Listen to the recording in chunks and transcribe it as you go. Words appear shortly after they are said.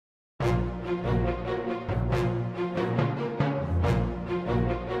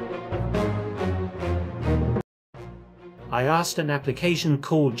I asked an application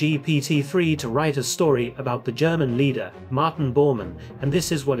called GPT-3 to write a story about the German leader, Martin Bormann, and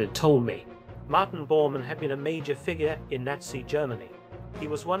this is what it told me. Martin Bormann had been a major figure in Nazi Germany. He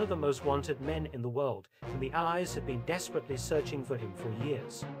was one of the most wanted men in the world, and the Allies had been desperately searching for him for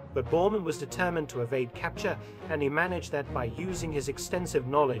years. But Bormann was determined to evade capture, and he managed that by using his extensive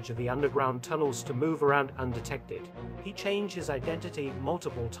knowledge of the underground tunnels to move around undetected. He changed his identity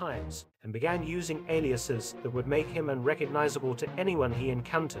multiple times, and began using aliases that would make him unrecognizable to anyone he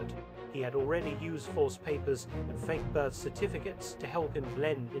encountered. He had already used false papers and fake birth certificates to help him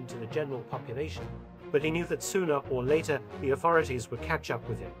blend into the general population. But he knew that sooner or later the authorities would catch up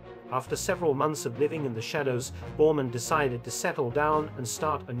with him. After several months of living in the shadows, Bormann decided to settle down and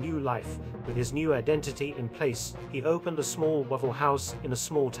start a new life. With his new identity in place, he opened a small Waffle House in a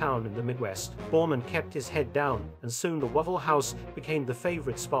small town in the Midwest. Bormann kept his head down, and soon the Waffle House became the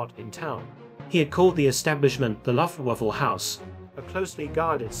favorite spot in town. He had called the establishment the Waffle House, a closely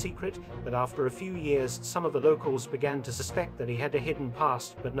guarded secret, but after a few years some of the locals began to suspect that he had a hidden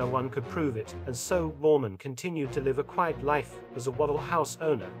past, but no one could prove it, and so Bormann continued to live a quiet life as a Waffle House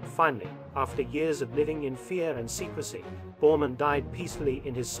owner. Finally, after years of living in fear and secrecy, Bormann died peacefully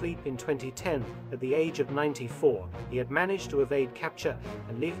in his sleep in 2010 at the age of 94. He had managed to evade capture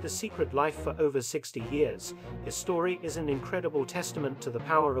and lived a secret life for over 60 years. His story is an incredible testament to the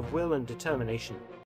power of will and determination.